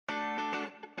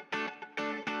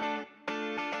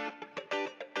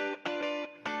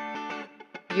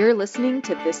You're listening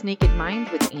to This Naked Mind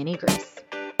with Annie Grace.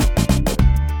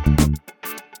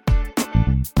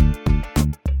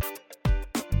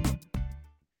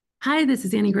 Hi, this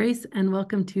is Annie Grace, and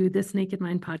welcome to This Naked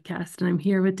Mind podcast. And I'm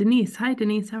here with Denise. Hi,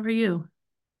 Denise. How are you?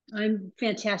 I'm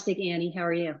fantastic, Annie. How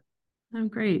are you? I'm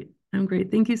great. I'm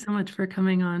great. Thank you so much for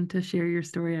coming on to share your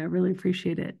story. I really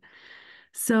appreciate it.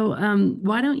 So,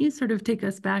 why don't you sort of take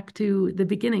us back to the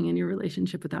beginning in your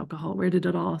relationship with alcohol? Where did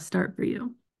it all start for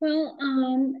you? Well,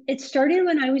 it started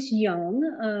when I was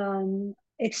young,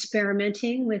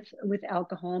 experimenting with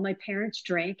alcohol. My parents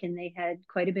drank, and they had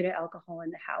quite a bit of alcohol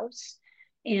in the house,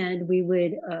 and we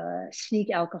would sneak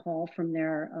alcohol from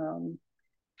their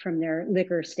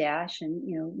liquor stash,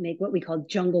 and make what we called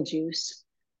jungle juice.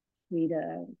 We'd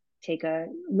take a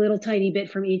little tiny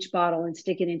bit from each bottle and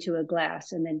stick it into a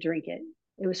glass, and then drink it.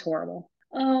 It was horrible.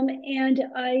 And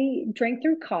I drank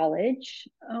through college,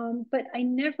 but I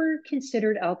never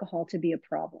considered alcohol to be a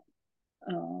problem.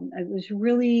 It was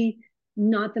really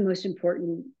not the most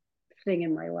important thing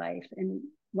in my life. And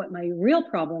what my real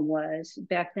problem was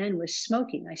back then was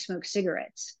smoking. I smoked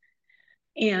cigarettes.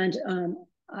 And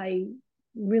I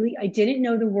didn't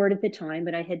know the word at the time,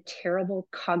 but I had terrible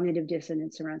cognitive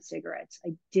dissonance around cigarettes. I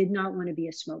did not want to be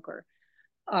a smoker.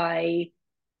 I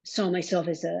saw myself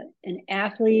as an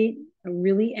athlete, a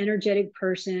really energetic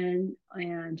person,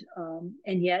 and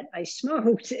yet I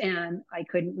smoked and I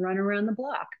couldn't run around the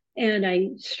block. And I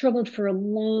struggled for a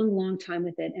long, long time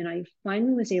with it. And I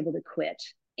finally was able to quit.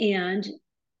 And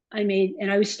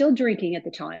I was still drinking at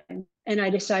the time. And I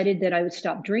decided that I would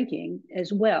stop drinking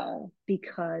as well,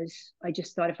 because I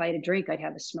just thought if I had a drink, I'd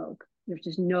have a smoke. There's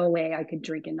just no way I could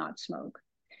drink and not smoke.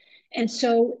 And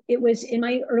so it was in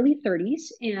my early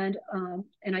 30s, and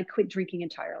I quit drinking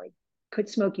entirely, quit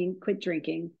smoking, quit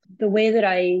drinking. The way that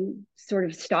I sort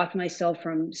of stopped myself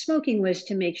from smoking was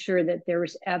to make sure that there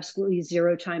was absolutely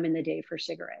zero time in the day for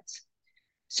cigarettes.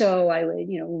 So I would,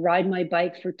 ride my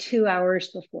bike for 2 hours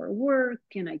before work,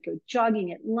 and I'd go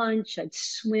jogging at lunch. I'd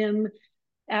swim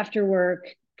after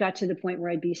work. Got to the point where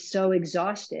I'd be so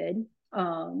exhausted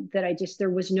that there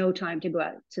was no time to go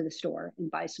out to the store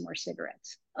and buy some more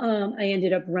cigarettes. I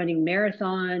ended up running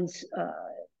marathons,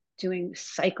 doing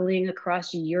cycling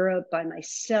across Europe by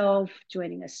myself,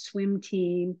 joining a swim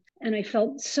team. And I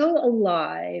felt so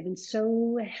alive and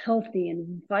so healthy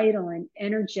and vital and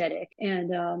energetic.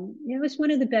 And it was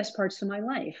one of the best parts of my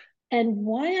life. And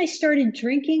why I started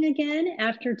drinking again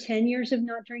after 10 years of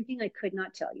not drinking, I could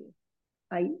not tell you.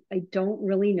 I don't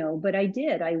really know, but I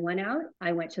did. I went out,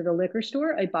 I went to the liquor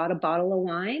store, I bought a bottle of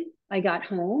wine. I got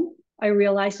home, I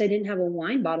realized I didn't have a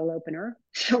wine bottle opener.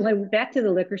 So I went back to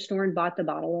the liquor store and bought the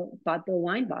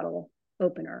wine bottle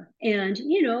opener, and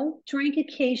drank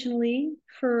occasionally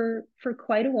for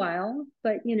quite a while.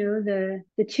 But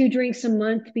the 2 drinks a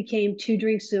month became 2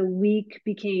 drinks a week,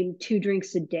 became 2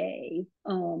 drinks a day,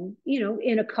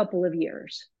 in a couple of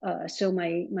years. So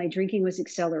my drinking was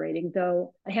accelerating,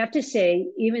 though I have to say,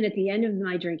 even at the end of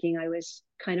my drinking, I was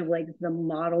kind of like the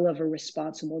model of a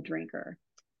responsible drinker.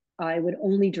 I would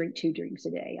only drink 2 drinks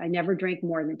a day. I never drank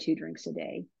more than 2 drinks a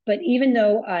day. But even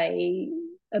though I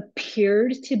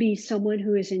appeared to be someone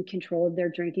who is in control of their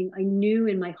drinking, I knew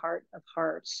in my heart of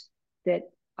hearts that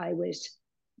I was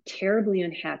terribly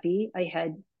unhappy. I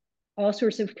had all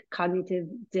sorts of cognitive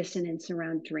dissonance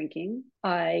around drinking.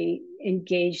 I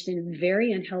engaged in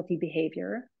very unhealthy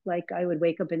behavior. Like I would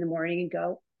wake up in the morning and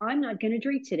go, I'm not going to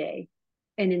drink today.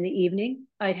 And in the evening,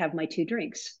 I'd have my 2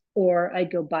 drinks. Or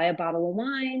I'd go buy a bottle of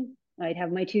wine. I'd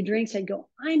have my 2 drinks. I'd go,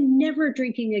 I'm never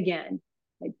drinking again.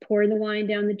 I'd pour the wine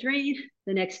down the drain.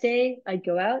 The next day, I'd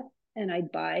go out and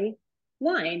I'd buy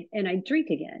wine and I'd drink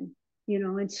again.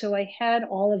 And so I had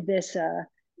all of this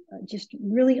just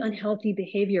really unhealthy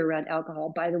behavior around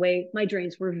alcohol. By the way, my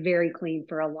drains were very clean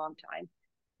for a long time.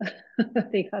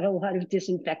 They got a lot of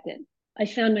disinfectant. I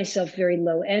found myself very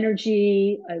low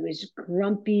energy. I was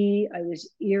grumpy. I was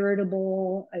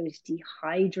irritable. I was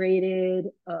dehydrated.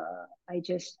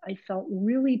 I felt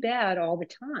really bad all the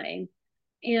time.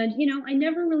 And, I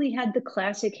never really had the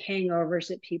classic hangovers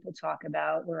that people talk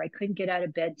about where I couldn't get out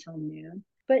of bed till noon.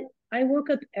 But I woke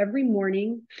up every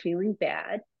morning feeling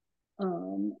bad.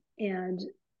 And,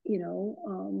 you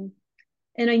know,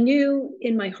 and I knew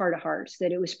in my heart of hearts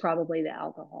that it was probably the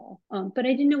alcohol, but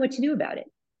I didn't know what to do about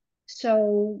it.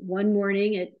 So one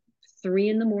morning at 3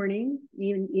 in the morning,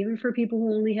 even for people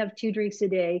who only have 2 drinks a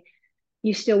day,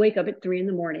 you still wake up at 3 in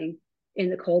the morning in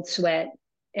the cold sweat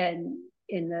and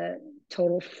in the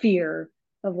total fear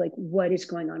of like, what is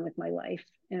going on with my life?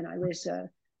 And I was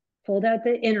pulled out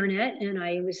the internet and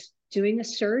I was doing a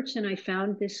search and I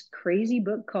found this crazy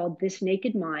book called This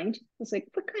Naked Mind. I was like,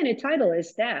 what kind of title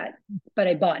is that? But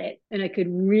I bought it and I could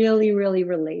really, really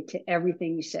relate to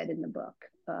everything you said in the book.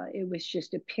 It was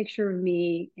just a picture of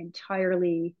me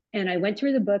entirely. And I went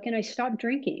through the book and I stopped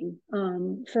drinking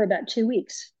for about 2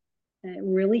 weeks. And it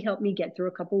really helped me get through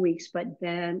a couple of weeks, but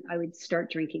then I would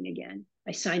start drinking again.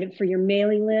 I signed up for your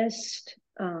mailing list.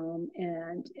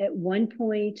 And at one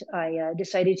point, I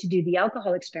decided to do the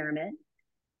alcohol experiment.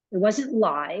 It wasn't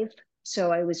live,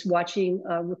 so I was watching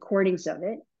recordings of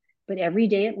it. But every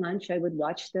day at lunch, I would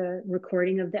watch the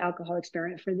recording of the alcohol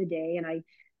experiment for the day, and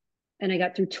I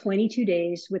got through 22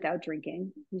 days without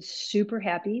drinking. I was super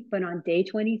happy. But on day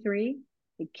 23,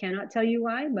 I cannot tell you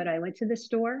why, but I went to the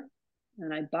store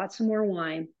and I bought some more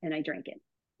wine and I drank it.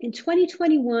 In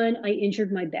 2021, I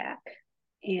injured my back,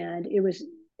 and it was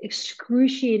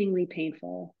excruciatingly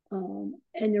painful.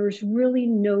 And there was really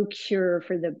no cure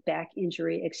for the back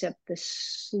injury except the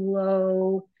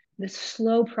slow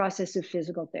process of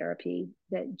physical therapy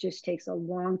that just takes a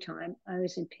long time. I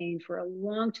was in pain for a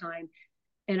long time.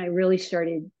 And I really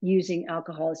started using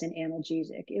alcohol as an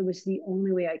analgesic. It was the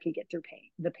only way I could get through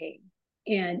the pain.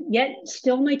 And yet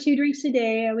still my 2 drinks a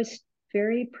day. I was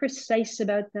very precise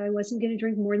about that. I wasn't going to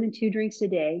drink more than 2 drinks a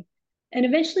day. And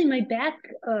eventually my back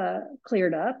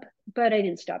cleared up, but I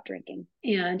didn't stop drinking.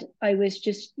 And I was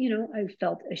just, I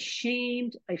felt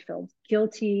ashamed. I felt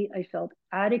guilty. I felt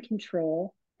out of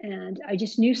control. And I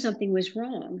just knew something was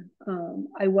wrong.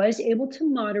 I was able to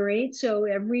moderate. So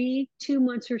every 2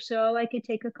 months or so, I could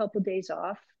take a couple of days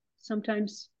off.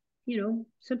 Sometimes,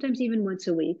 sometimes even once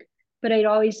a week. But it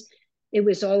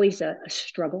was always a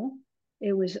struggle.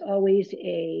 It was always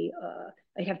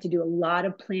I'd have to do a lot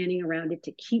of planning around it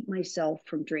to keep myself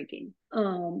from drinking.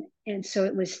 And so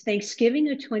it was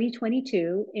Thanksgiving of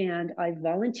 2022, and I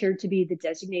volunteered to be the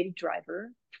designated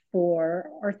driver for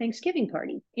our Thanksgiving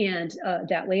party. And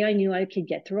that way I knew I could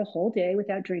get through a whole day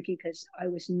without drinking, because I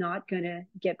was not going to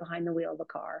get behind the wheel of a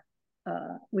car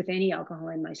with any alcohol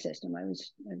in my system. I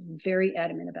was very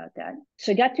adamant about that.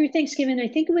 So I got through Thanksgiving. I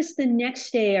think it was the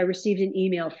next day I received an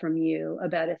email from you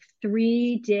about a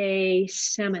 3-day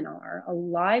seminar, a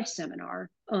live seminar,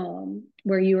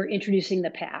 where you were introducing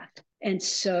the path. And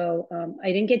so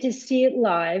I didn't get to see it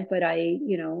live, but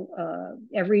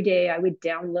every day I would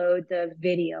download the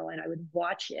video and I would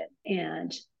watch it.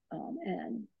 And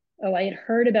I had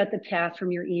heard about the path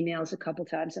from your emails a couple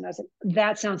times, and I was like,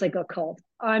 that sounds like a cult.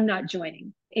 I'm not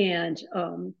joining. And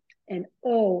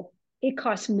it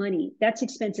costs money. That's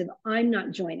expensive. I'm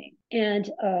not joining. And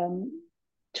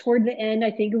toward the end,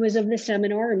 I think it was of the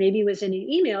seminar, or maybe it was in an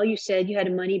email, you said you had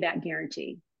a money back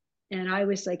guarantee. And I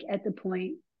was like, at the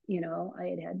point,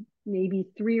 I had maybe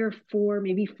 3 or 4,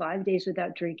 maybe 5 days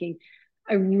without drinking.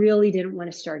 I really didn't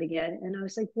want to start again. And I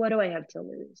was like, what do I have to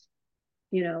lose?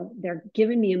 They're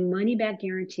giving me a money back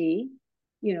guarantee.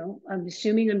 I'm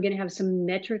assuming I'm going to have some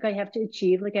metric I have to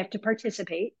achieve, like I have to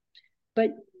participate.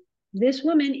 But this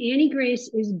woman, Annie Grace,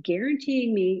 is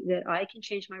guaranteeing me that I can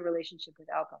change my relationship with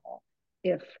alcohol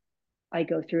if I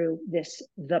go through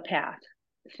the path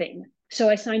thing. So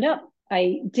I signed up.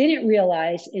 I didn't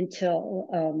realize until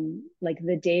like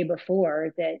the day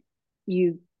before that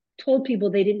you told people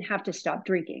they didn't have to stop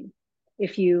drinking.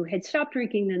 If you had stopped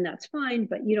drinking, then that's fine,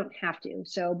 but you don't have to.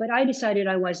 But I decided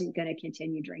I wasn't going to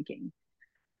continue drinking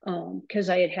because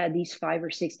I had these 5 or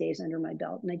 6 days under my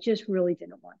belt, and I just really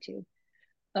didn't want to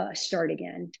start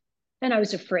again. And I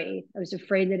was afraid. I was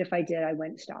afraid that if I did, I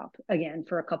wouldn't stop again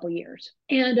for a couple years.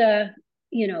 And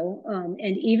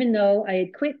and even though I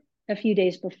had quit a few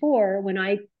days before, when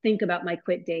I think about my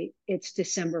quit date, it's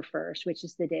December 1st, which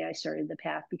is the day I started the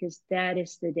path, because that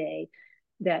is the day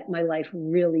that my life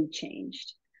really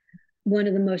changed. One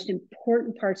of the most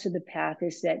important parts of the path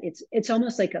is that it's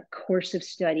almost like a course of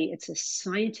study. It's a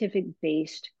scientific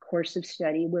based course of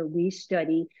study where we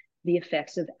study the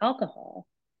effects of alcohol.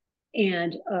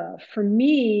 And for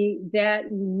me, that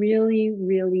really,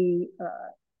 really,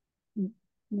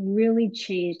 really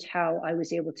changed how I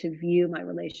was able to view my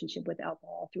relationship with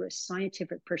alcohol through a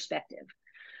scientific perspective.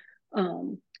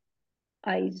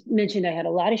 I mentioned I had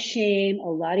a lot of shame, a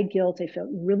lot of guilt. I felt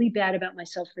really bad about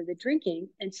myself for the drinking.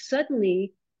 And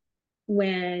suddenly,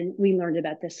 when we learned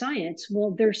about the science,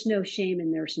 well, there's no shame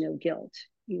and there's no guilt.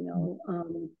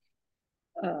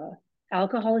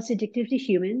 Alcohol is addictive to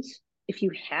humans. If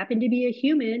you happen to be a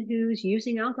human who's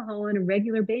using alcohol on a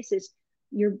regular basis,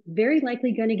 you're very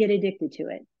likely going to get addicted to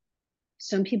it.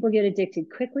 Some people get addicted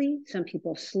quickly, some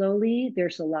people slowly.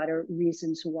 There's a lot of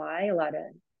reasons why, a lot of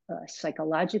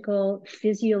psychological,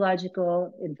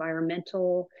 physiological,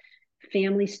 environmental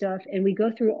family stuff. And we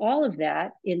go through all of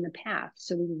that in the path.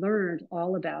 So we learned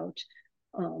all about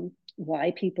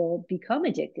why people become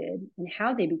addicted and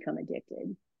how they become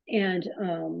addicted. And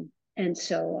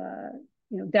so,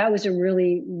 that was a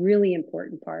really, really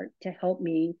important part to help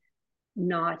me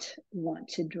not want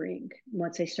to drink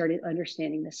once I started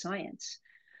understanding the science.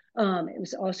 It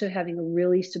was also having a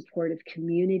really supportive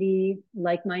community,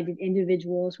 like-minded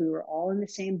individuals. We were all in the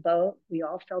same boat. We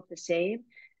all felt the same.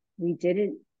 We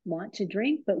didn't want to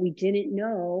drink, but we didn't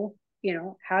know,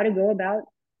 how to go about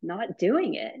not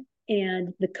doing it.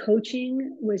 And the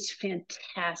coaching was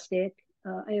fantastic.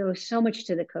 I owe so much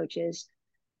to the coaches.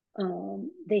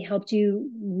 They helped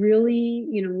you really,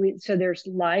 so there's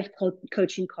live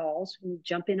coaching calls. We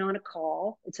jump in on a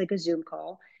call. It's like a Zoom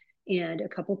call. And a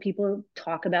couple people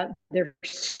talk about their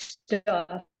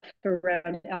stuff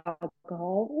around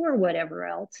alcohol or whatever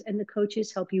else. And the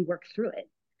coaches help you work through it.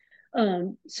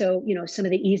 So, some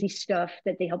of the easy stuff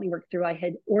that they helped me work through, I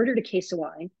had ordered a case of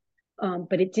wine,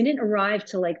 but it didn't arrive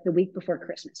till like the week before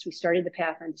Christmas. We started the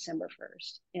path on December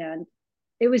 1st. And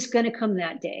it was going to come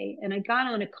that day. And I got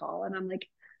on a call and I'm like,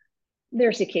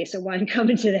 there's a case of wine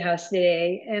coming to the house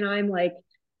today. And I'm like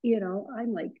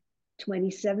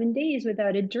 27 days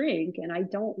without a drink and I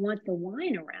don't want the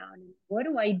wine around. What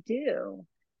do I do?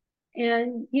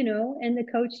 And, and the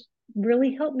coach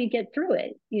really helped me get through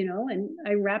it, and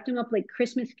I wrapped them up like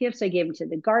Christmas gifts. I gave them to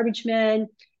the garbage men,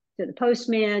 to the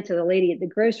postman, to the lady at the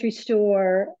grocery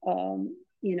store,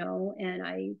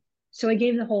 so I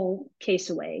gave the whole case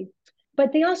away.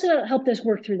 But they also helped us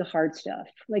work through the hard stuff.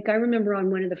 Like I remember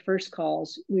on one of the first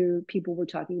calls, people were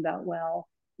talking about, well,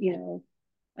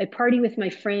 I party with my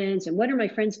friends, and what are my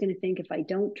friends going to think if I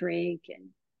don't drink?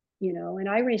 And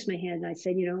I raised my hand and I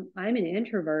said, I'm an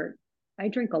introvert. I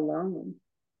drink alone.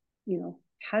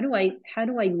 How do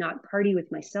I not party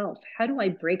with myself? How do I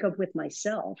break up with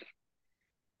myself?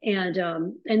 And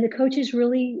the coaches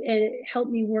really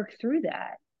helped me work through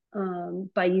that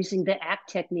by using the ACT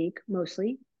technique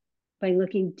mostly, by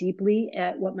looking deeply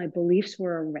at what my beliefs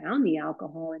were around the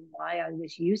alcohol and why I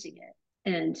was using it.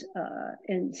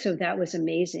 And so that was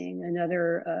amazing.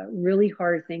 Another really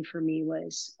hard thing for me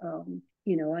was, I'm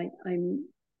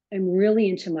really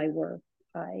into my work.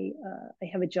 I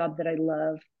have a job that I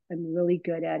love. I'm really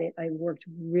good at it. I worked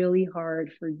really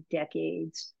hard for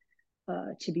decades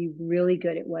to be really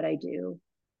good at what I do,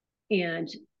 and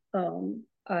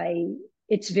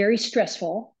it's very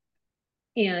stressful.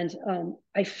 And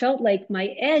I felt like my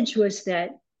edge was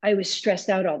that I was stressed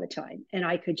out all the time and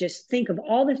I could just think of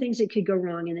all the things that could go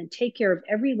wrong and then take care of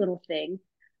every little thing.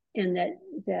 And and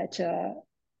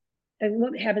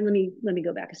what happened, let me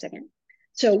go back a second.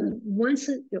 So once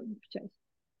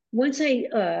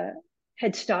I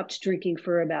had stopped drinking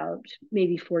for about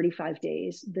maybe 45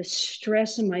 days, the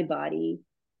stress in my body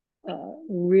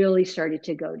really started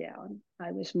to go down.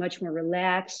 I was much more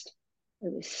relaxed. I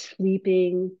was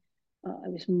sleeping. I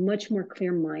was much more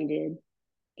clear-minded,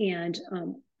 and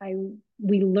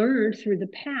we learned through the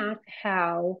path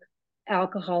how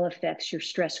alcohol affects your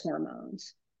stress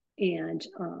hormones, and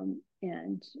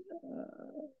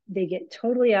they get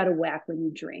totally out of whack when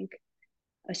you drink,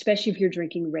 especially if you're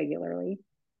drinking regularly.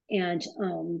 And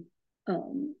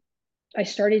I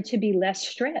started to be less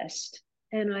stressed,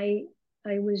 and I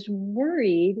was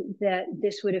worried that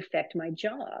this would affect my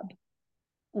job.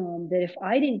 That if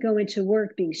I didn't go into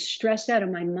work being stressed out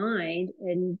of my mind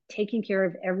and taking care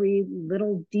of every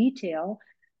little detail,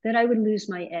 that I would lose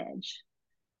my edge.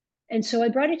 And so I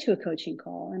brought it to a coaching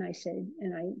call and I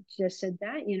just said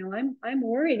that, I'm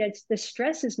worried. It's the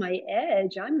stress is my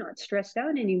edge. I'm not stressed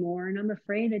out anymore. And I'm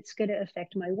afraid it's going to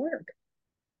affect my work.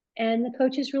 And the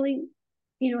coaches really,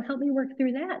 helped me work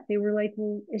through that. They were like,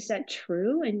 well, is that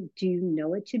true? And do you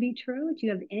know it to be true? Do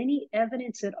you have any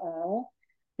evidence at all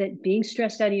that being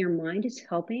stressed out of your mind is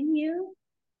helping you?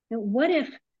 And what if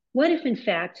in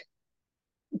fact,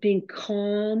 being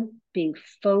calm, being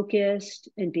focused,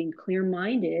 and being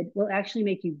clear-minded will actually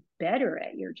make you better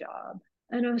at your job?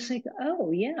 And I was like,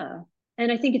 oh yeah.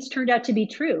 And I think it's turned out to be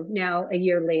true now, a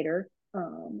year later,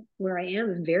 where I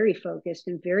am very focused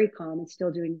and very calm and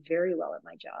still doing very well at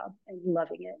my job and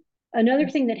loving it. Another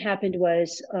thing that happened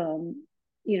was,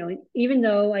 even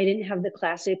though I didn't have the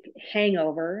classic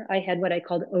hangover, I had what I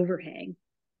called overhang.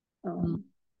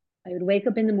 I would wake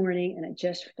up in the morning and I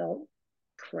just felt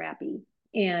crappy.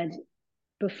 And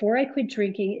before I quit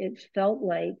drinking, it felt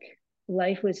like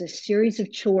life was a series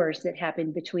of chores that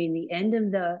happened between the end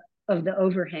of the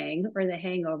overhang or the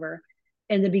hangover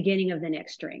and the beginning of the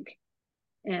next drink.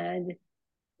 And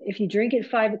if you drink at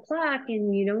 5 o'clock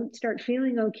and you don't start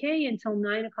feeling okay until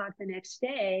 9 o'clock the next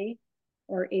day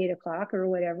or 8 o'clock or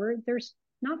whatever, there's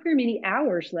not very many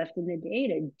hours left in the day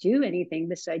to do anything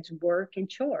besides work and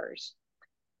chores.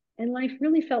 And life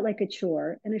really felt like a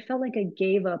chore. And I felt like I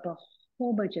gave up a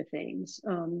whole bunch of things,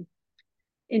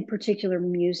 in particular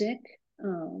music.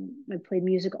 I played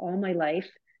music all my life,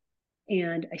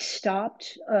 and I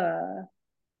stopped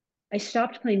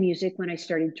playing music when I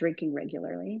started drinking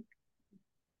regularly.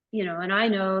 And I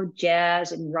know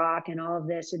jazz and rock and all of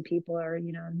this, and people are,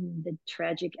 the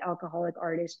tragic alcoholic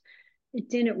artist. It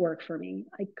didn't work for me.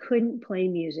 I couldn't play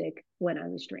music when I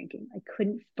was drinking. I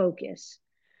couldn't focus.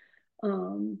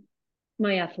 Um,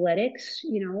 my athletics,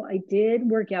 I did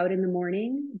work out in the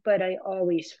morning, but I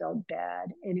always felt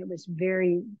bad. And it was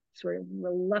very sort of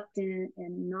reluctant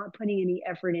and not putting any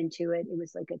effort into it. It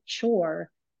was like a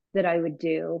chore that I would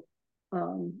do,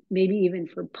 maybe even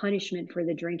for punishment for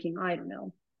the drinking. I don't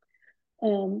know.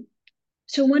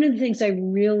 So one of the things I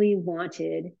really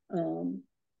wanted,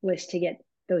 was to get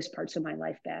those parts of my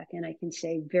life back. And I can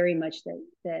say very much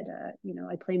that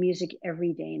I play music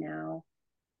every day now.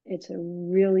 It's a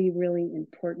really, really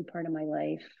important part of my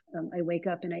life. I wake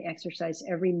up and I exercise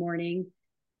every morning.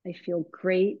 I feel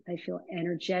great. I feel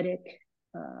energetic.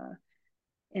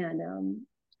 And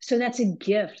so that's a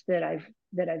gift that I've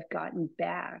gotten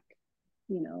back,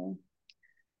 you know.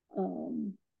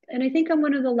 And I think I'm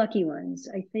one of the lucky ones.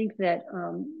 I think that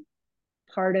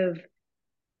part of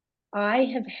I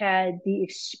have had the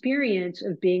experience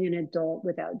of being an adult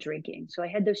without drinking. So I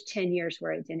had those 10 years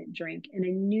where I didn't drink, and I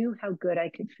knew how good I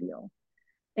could feel.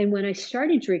 And when I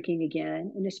started drinking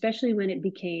again, and especially when it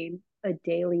became a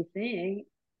daily thing,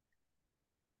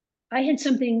 I had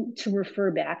something to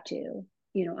refer back to.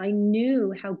 I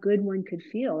knew how good one could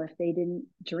feel if they didn't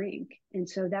drink. And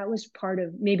so that was part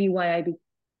of maybe why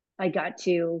I got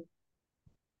to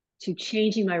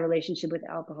changing my relationship with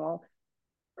alcohol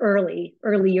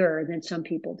earlier than some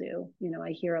people do.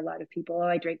 I hear a lot of people, oh,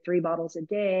 I drank 3 bottles a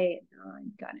day, and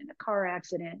I got in a car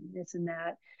accident and this and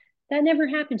that. That never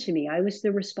happened to me. I was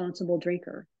the responsible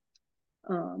drinker.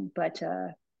 But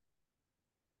I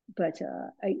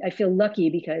feel lucky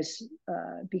because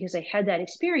I had that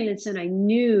experience and I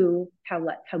knew how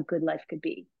good life could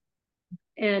be.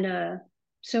 And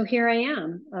so here I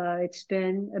am. It's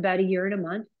been about a year and a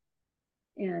month,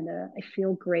 and I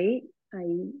feel great.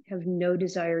 I have no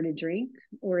desire to drink,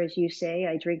 or as you say,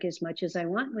 I drink as much as I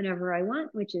want, whenever I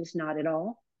want, which is not at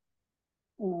all.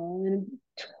 And I'm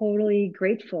totally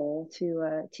grateful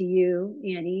to you,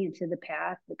 Annie, and to the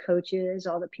path, the coaches,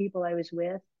 all the people I was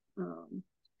with.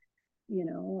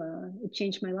 It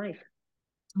changed my life.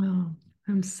 Oh,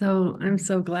 I'm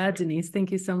so glad, Denise.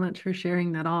 Thank you so much for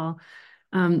sharing that all.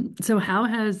 So how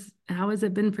has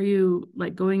it been for you,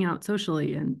 like going out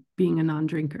socially and being a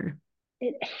non-drinker?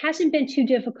 It hasn't been too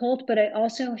difficult, but I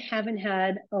also haven't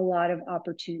had a lot of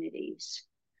opportunities.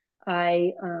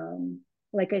 I,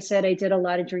 like I said, I did a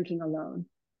lot of drinking alone.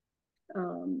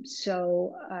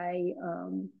 So I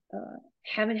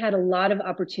haven't had a lot of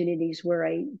opportunities where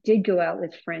I did go out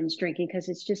with friends drinking, because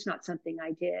it's just not something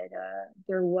I did.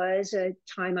 There was a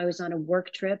time I was on a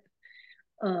work trip.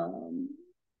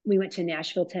 We went to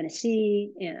Nashville,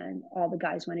 Tennessee, and all the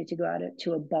guys wanted to go out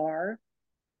to a bar.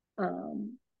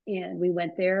 And we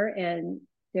went there, and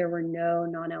there were no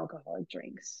non-alcoholic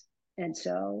drinks. And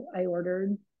so I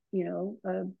ordered,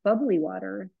 a bubbly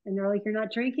water. And they're like, "You're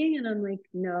not drinking?" And I'm like,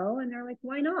 "No." And they're like,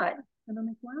 "Why not?" And I'm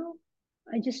like, "Well,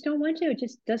 I just don't want to. It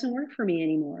just doesn't work for me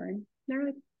anymore." And they're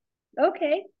like,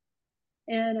 "Okay."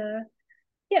 And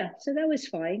yeah, so that was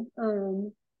fine.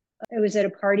 I was at a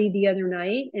party the other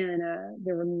night, and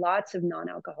there were lots of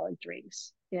non-alcoholic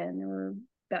drinks, and there were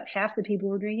about half the people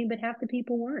were drinking, but half the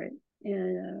people weren't.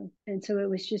 And so it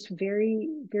was just very,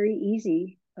 very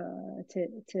easy to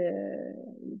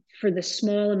for the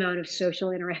small amount of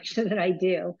social interaction that I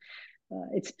do.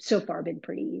 It's so far been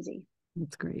pretty easy.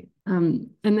 That's great.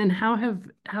 And then how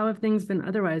have things been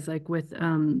otherwise, like with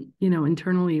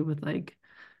internally, with like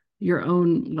your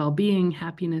own well-being,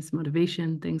 happiness,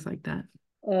 motivation, things like that?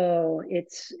 Oh,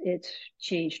 it's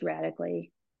changed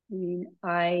radically. I mean,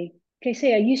 like I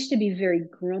say, I used to be very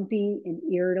grumpy and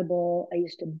irritable. I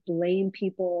used to blame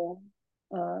people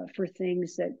for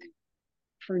things that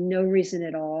for no reason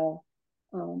at all.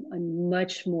 I'm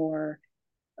much more,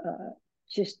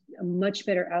 just a much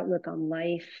better outlook on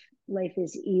life. Life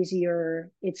is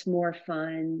easier. It's more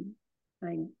fun.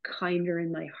 I'm kinder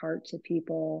in my heart to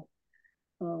people.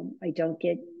 I don't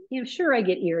get, sure, I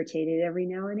get irritated every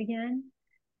now and again.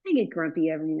 I get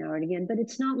grumpy every now and again, but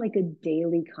it's not like a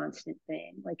daily constant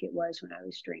thing like it was when I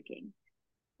was drinking.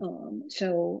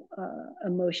 So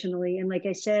emotionally, and like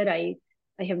I said, I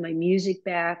have my music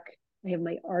back. I have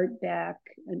my art back.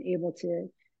 I'm able to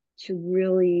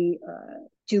really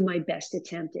do my best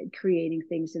attempt at creating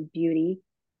things of beauty.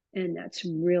 And that's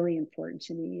really important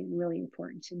to me, and really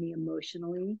important to me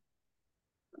emotionally.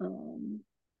 Um,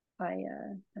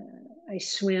 I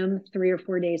swim 3 or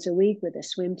 4 days a week with a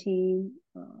swim team,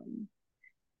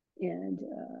 and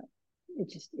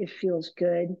it feels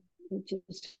good. It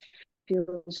just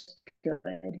feels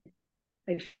good.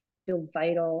 I feel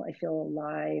vital. I feel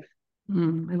alive.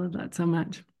 I love that so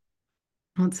much.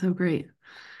 That's so great.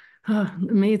 Oh,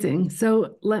 amazing.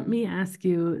 So let me ask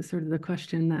you sort of the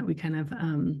question that we kind of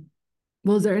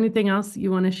well, is there anything else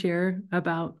you want to share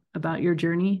about your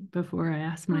journey before I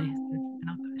ask my final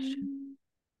question?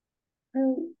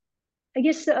 I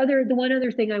guess the one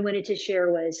other thing I wanted to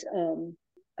share was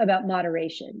about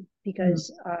moderation,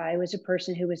 because I was a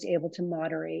person who was able to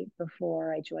moderate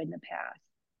before I joined the path.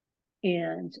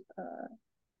 And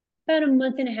about a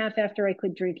month and a half after I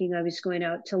quit drinking, I was going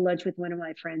out to lunch with one of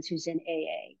my friends who's in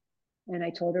AA. And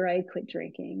I told her I had quit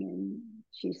drinking. And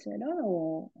she said, "Oh,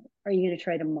 well, are you going to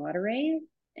try to moderate?"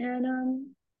 And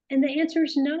the answer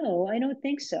is no, I don't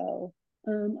think so.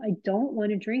 I don't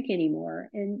want to drink anymore.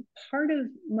 And part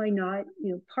of my not,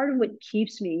 part of what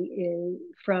keeps me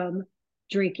from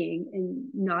drinking and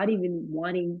not even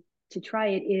wanting to try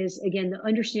it is, again, the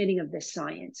understanding of the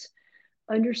science,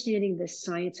 understanding the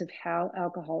science of how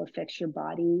alcohol affects your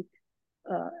body,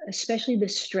 especially the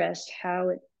stress, how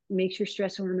it makes your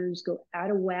stress hormones go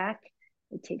out of whack.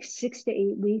 It takes 6 to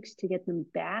 8 weeks to get them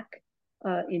back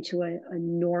into a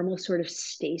normal sort of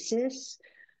stasis.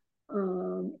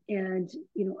 And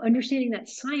understanding that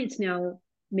science now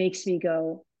makes me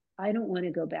go, I don't want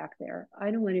to go back there.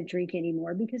 I don't want to drink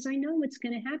anymore, because I know what's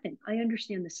going to happen. I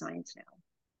understand the science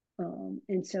now.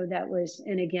 And so that was,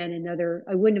 and again,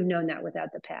 I wouldn't have known that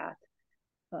without the path.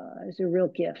 It was a real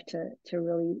gift to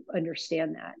really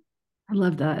understand that. I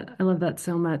love that. I love that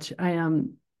so much.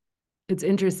 It's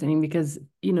interesting because,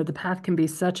 the path can be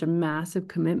such a massive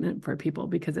commitment for people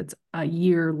because it's a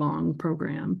year-long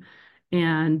program.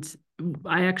 And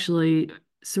I actually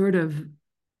sort of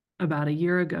about a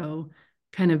year ago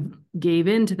kind of gave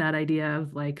into that idea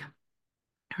of like,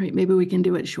 all right, maybe we can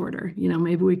do it shorter.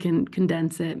 Maybe we can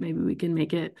condense it. Maybe we can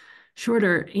make it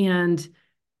shorter. And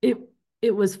it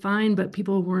it was fine, but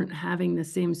people weren't having the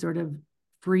same sort of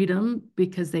freedom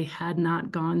because they had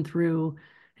not gone through.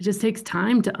 It just takes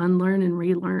time to unlearn and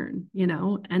relearn.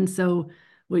 And so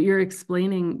what you're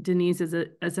explaining, Denise, is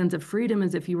a sense of freedom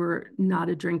as if you were not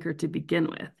a drinker to begin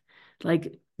with.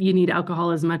 Like you need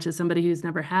alcohol as much as somebody who's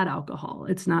never had alcohol.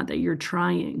 It's not that you're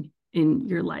trying in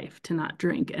your life to not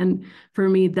drink. And for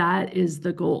me, that is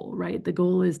the goal, right? The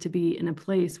goal is to be in a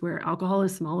place where alcohol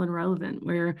is small and relevant,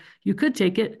 where you could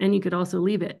take it and you could also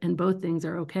leave it, and both things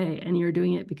are okay. And you're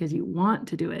doing it because you want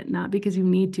to do it, not because you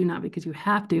need to, not because you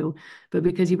have to, but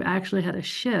because you've actually had a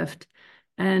shift.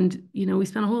 And, we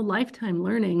spent a whole lifetime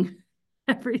learning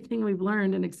everything we've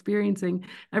learned and experiencing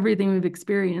everything we've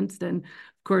experienced. And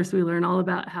of course, we learn all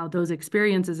about how those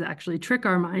experiences actually trick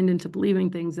our mind into believing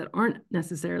things that aren't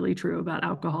necessarily true about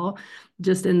alcohol,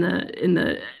 just in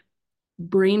the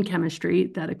brain chemistry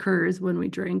that occurs when we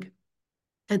drink.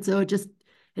 And so it just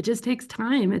takes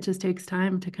time. It just takes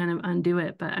time to kind of undo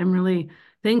it. But I'm really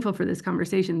thankful for this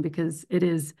conversation because it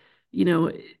is,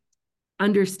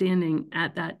 understanding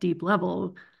at that deep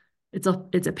level, it's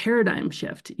a paradigm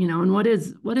shift, and what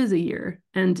is a year?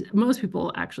 And most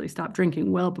people actually stop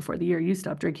drinking well before the year. You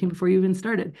stop drinking before you even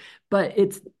started. But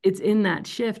it's in that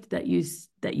shift that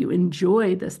you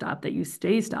enjoy the stop, that you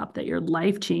stay stopped, that your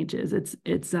life changes.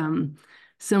 It's so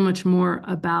much more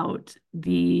about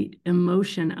the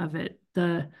emotion of it,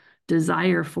 the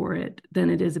desire for it, than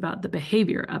it is about the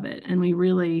behavior of it. And we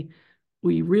really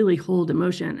hold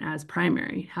emotion as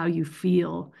primary, how you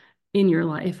feel in your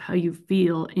life, how you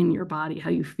feel in your body, how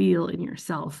you feel in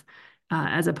yourself,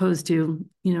 as opposed to,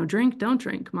 drink, don't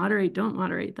drink, moderate, don't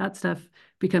moderate. That stuff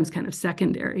becomes kind of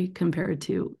secondary compared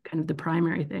to kind of the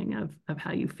primary thing of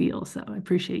how you feel. So I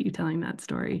appreciate you telling that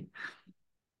story.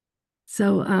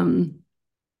 So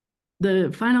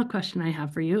the final question I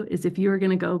have for you is, if you were going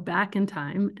to go back in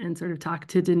time and sort of talk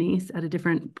to Denise at a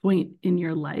different point in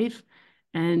your life,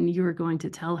 and you were going to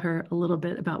tell her a little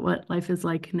bit about what life is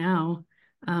like now,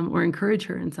 or encourage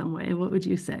her in some way, what would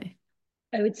you say?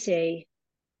 I would say,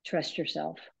 trust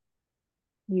yourself.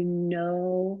 You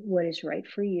know what is right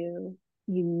for you.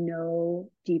 You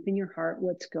know deep in your heart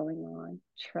what's going on.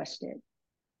 Trust it.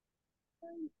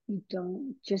 You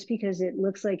don't, just because it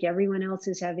looks like everyone else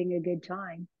is having a good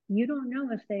time, you don't know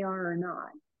if they are or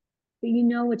not, but you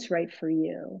know what's right for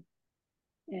you.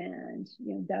 And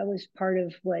that was part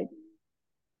of why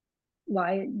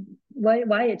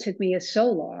it took me so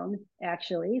long,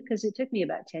 actually, because it took me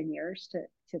about 10 years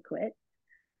to quit.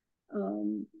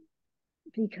 um,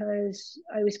 because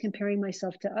I was comparing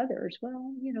myself to others.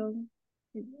 Well,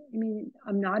 I mean,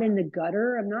 I'm not in the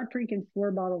gutter. I'm not drinking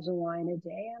 4 bottles of wine a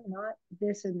day. I'm not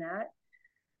this and that.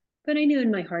 But I knew in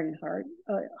my heart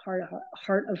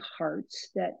of hearts,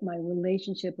 that my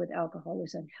relationship with alcohol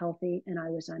was unhealthy and I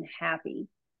was unhappy.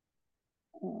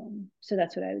 So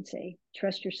that's what I would say.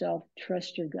 Trust yourself,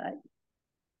 trust your gut.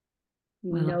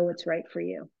 You Well, know what's right for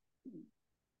you.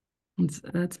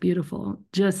 that's beautiful.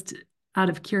 Just out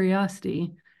of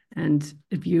curiosity, and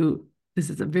this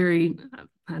is a very,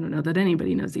 I don't know that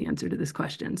anybody knows the answer to this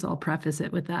question, so I'll preface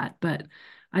it with that. But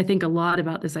I think a lot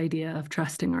about this idea of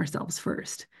trusting ourselves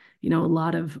first. A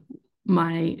lot of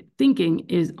my thinking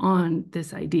is on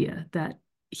this idea that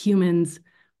humans,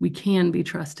 we can be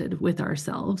trusted with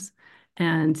ourselves.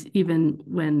 And even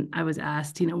when I was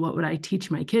asked, what would I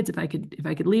teach my kids if I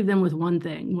could leave them with one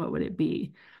thing, what would it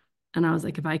be? And I was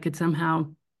like, if I could somehow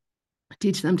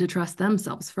teach them to trust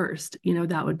themselves first,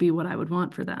 that would be what I would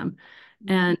want for them.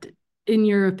 And in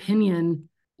your opinion,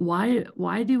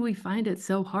 why do we find it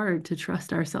so hard to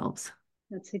trust ourselves?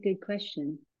 That's a good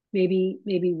question. Maybe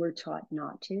we're taught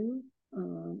not to,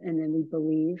 and then we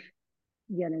believe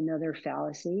yet another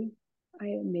fallacy.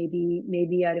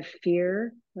 Maybe out of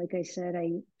fear, like I said,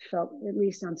 I felt at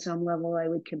least on some level I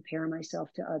would compare myself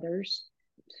to others.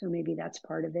 So maybe that's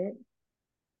part of it.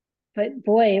 But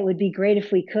boy, it would be great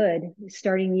if we could,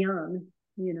 starting young.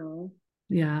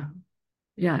 Yeah.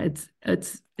 Yeah,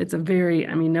 it's a very,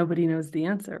 I mean, nobody knows the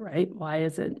answer, right? Why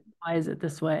is it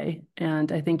this way?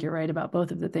 And I think you're right about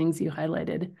both of the things you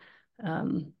highlighted.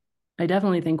 I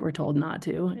definitely think we're told not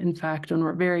to. In fact, when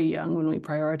we're very young, when we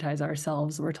prioritize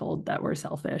ourselves, we're told that we're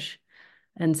selfish.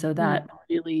 And so that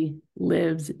really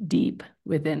lives deep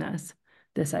within us,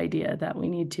 this idea that we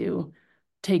need to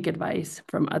take advice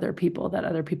from other people, that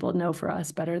other people know for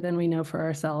us better than we know for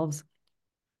ourselves.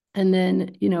 And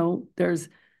then, there's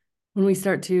when we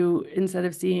start to, instead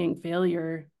of seeing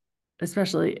failure,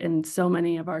 especially in so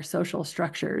many of our social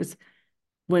structures,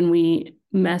 when we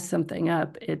mess something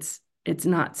up, it's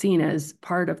not seen as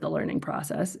part of the learning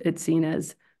process. It's seen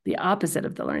as the opposite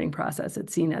of the learning process.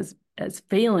 It's seen as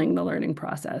failing the learning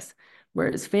process.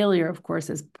 Whereas failure, of course,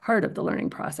 is part of the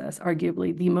learning process,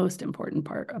 arguably the most important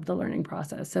part of the learning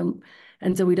process. And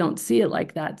so we don't see it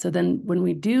like that. So then when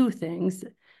we do things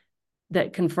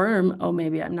that confirm, oh,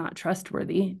 maybe I'm not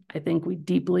trustworthy, I think we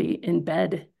deeply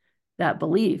embed that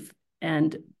belief.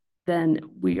 And then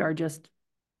we are just,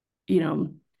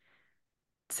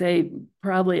 say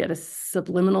probably at a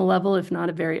subliminal level, if not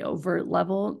a very overt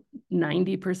level,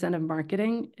 90% of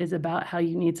marketing is about how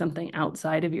you need something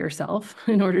outside of yourself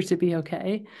in order to be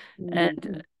okay.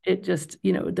 And it just,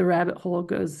 the rabbit hole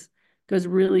goes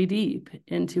really deep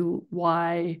into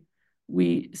why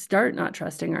we start not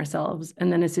trusting ourselves.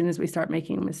 And then as soon as we start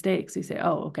making mistakes, we say,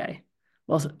 oh, okay,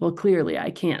 well, clearly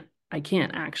I can't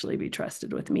actually be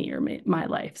trusted with me or my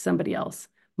life. Somebody else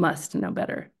must know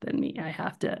better than me. I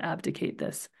have to abdicate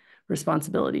this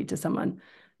responsibility to someone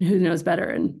who knows better.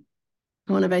 And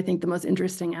one of, I think, the most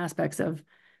interesting aspects of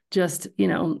just,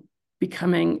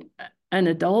 becoming an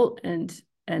adult and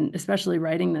especially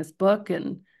writing this book,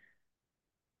 and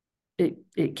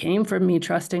it came from me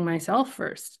trusting myself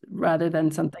first rather than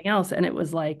something else. And it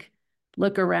was like,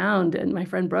 look around. And my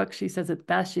friend Brooke, she says it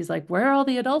best. She's like, where are all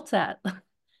the adults at?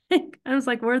 I was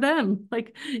like, we're them,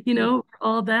 like, we're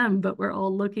all them, but we're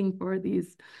all looking for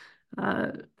these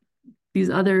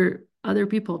other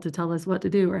people to tell us what to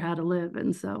do or how to live.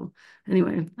 And so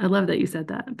anyway, I love that you said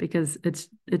that, because it's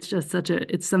just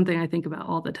it's something I think about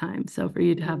all the time. So for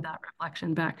you to have that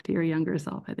reflection back to your younger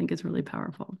self, I think is really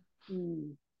powerful.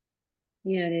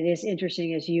 Yeah, and it is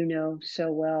interesting, as you know so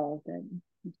well, that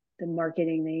the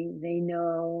marketing, they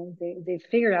know, they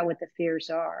figured out what the fears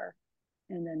are,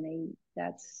 and then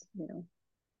that's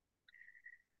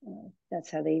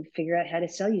how they figure out how to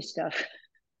sell you stuff,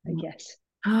 I guess.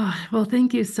 Oh, well,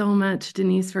 thank you so much,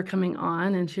 Denise, for coming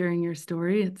on and sharing your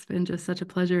story. It's been just such a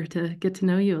pleasure to get to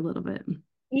know you a little bit.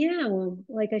 Yeah, well,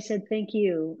 like I said, thank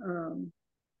you.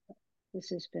 This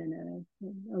has been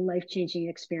a life-changing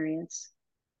experience.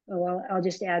 Oh, I'll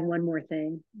just add one more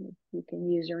thing, you can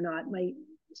use or not.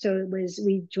 So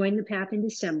we joined the path in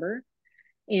December,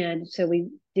 and so we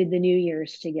did the New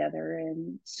Year's together.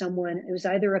 And it was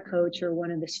either a coach or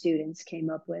one of the students, came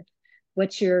up with,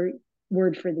 "What's your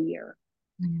word for the year?"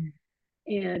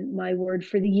 And my word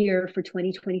for the year for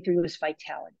 2023 was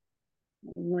vitality.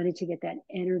 I wanted to get that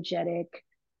energetic,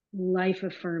 life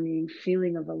affirming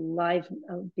feeling of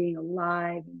being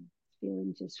alive, and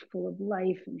feeling just full of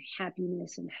life and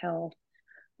happiness and health,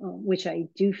 which I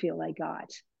do feel I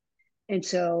got. And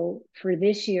so for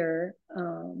this year,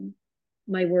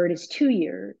 my word is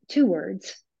 2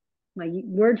 words. My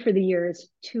word for the year is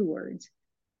 2 words,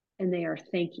 and they are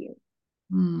thank you.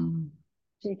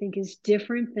 Which I think is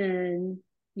different than,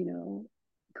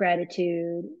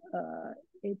 gratitude.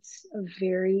 It's a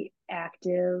very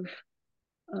active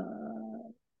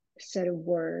set of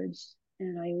words.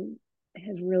 And I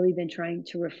have really been trying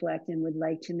to reflect and would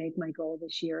like to make my goal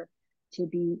this year to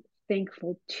be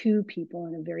thankful to people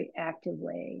in a very active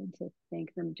way, and to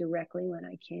thank them directly when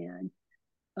I can,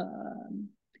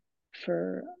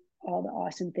 for all the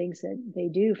awesome things that they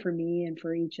do for me and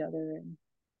for each other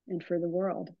and for the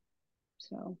world.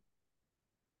 So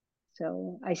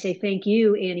I say thank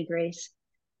you, Annie Grace.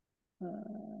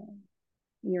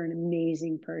 You're an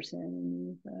amazing person,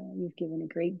 and you've given a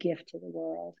great gift to the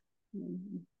world.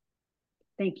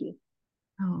 Thank you.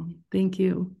 Oh, thank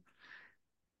you.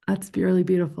 That's really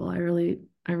beautiful. I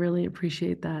really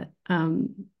appreciate that.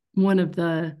 One of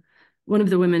the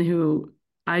women who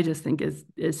I just think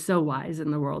is so wise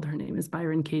in the world, her name is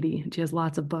Byron Katie. She has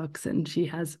lots of books, and she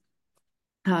has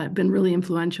been really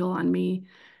influential on me.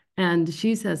 And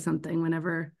she says something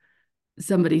whenever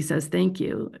somebody says thank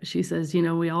you. She says,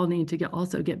 we all need to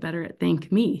get better at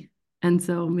thank me. And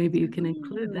so maybe you can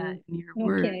include that in your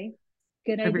word. Okay,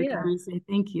 good Every idea. time you say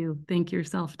thank you, thank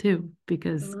yourself too,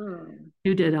 because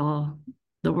you did all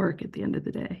the work at the end of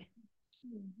the day.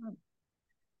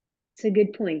 It's a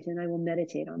good point, and I will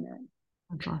meditate on that.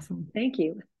 That's awesome. Thank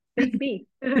you. Thank me.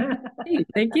 Hey,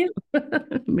 thank you.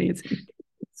 Amazing.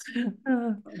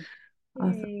 Awesome.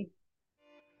 Yay.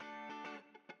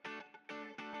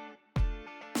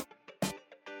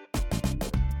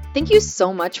 Thank you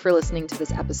so much for listening to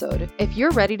this episode. If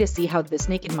you're ready to see how This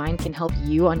Naked Mind can help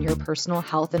you on your personal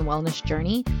health and wellness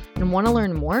journey and want to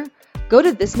learn more, go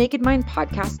to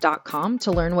thisnakedmindpodcast.com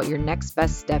to learn what your next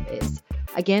best step is.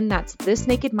 Again, that's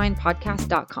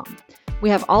thisnakedmindpodcast.com. We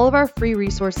have all of our free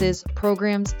resources,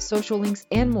 programs, social links,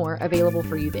 and more available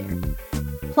for you there.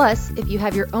 Plus, if you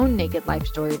have your own naked life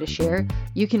story to share,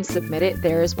 you can submit it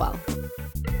there as well.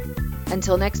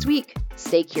 Until next week,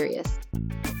 stay curious.